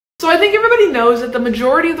So I think everybody knows that the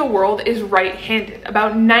majority of the world is right-handed,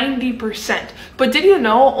 about 90%. But did you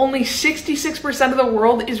know only 66% of the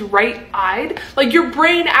world is right-eyed? Like, your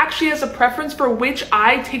brain actually has a preference for which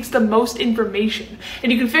eye takes the most information.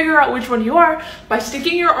 And you can figure out which one you are by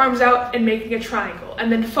sticking your arms out and making a triangle,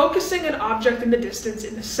 and then focusing an object in the distance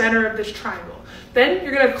in the center of this triangle. Then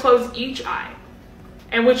you're gonna close each eye.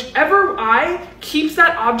 And whichever eye keeps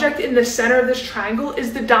that object in the center of this triangle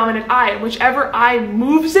is the dominant eye, and whichever eye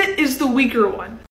moves it is the weaker one.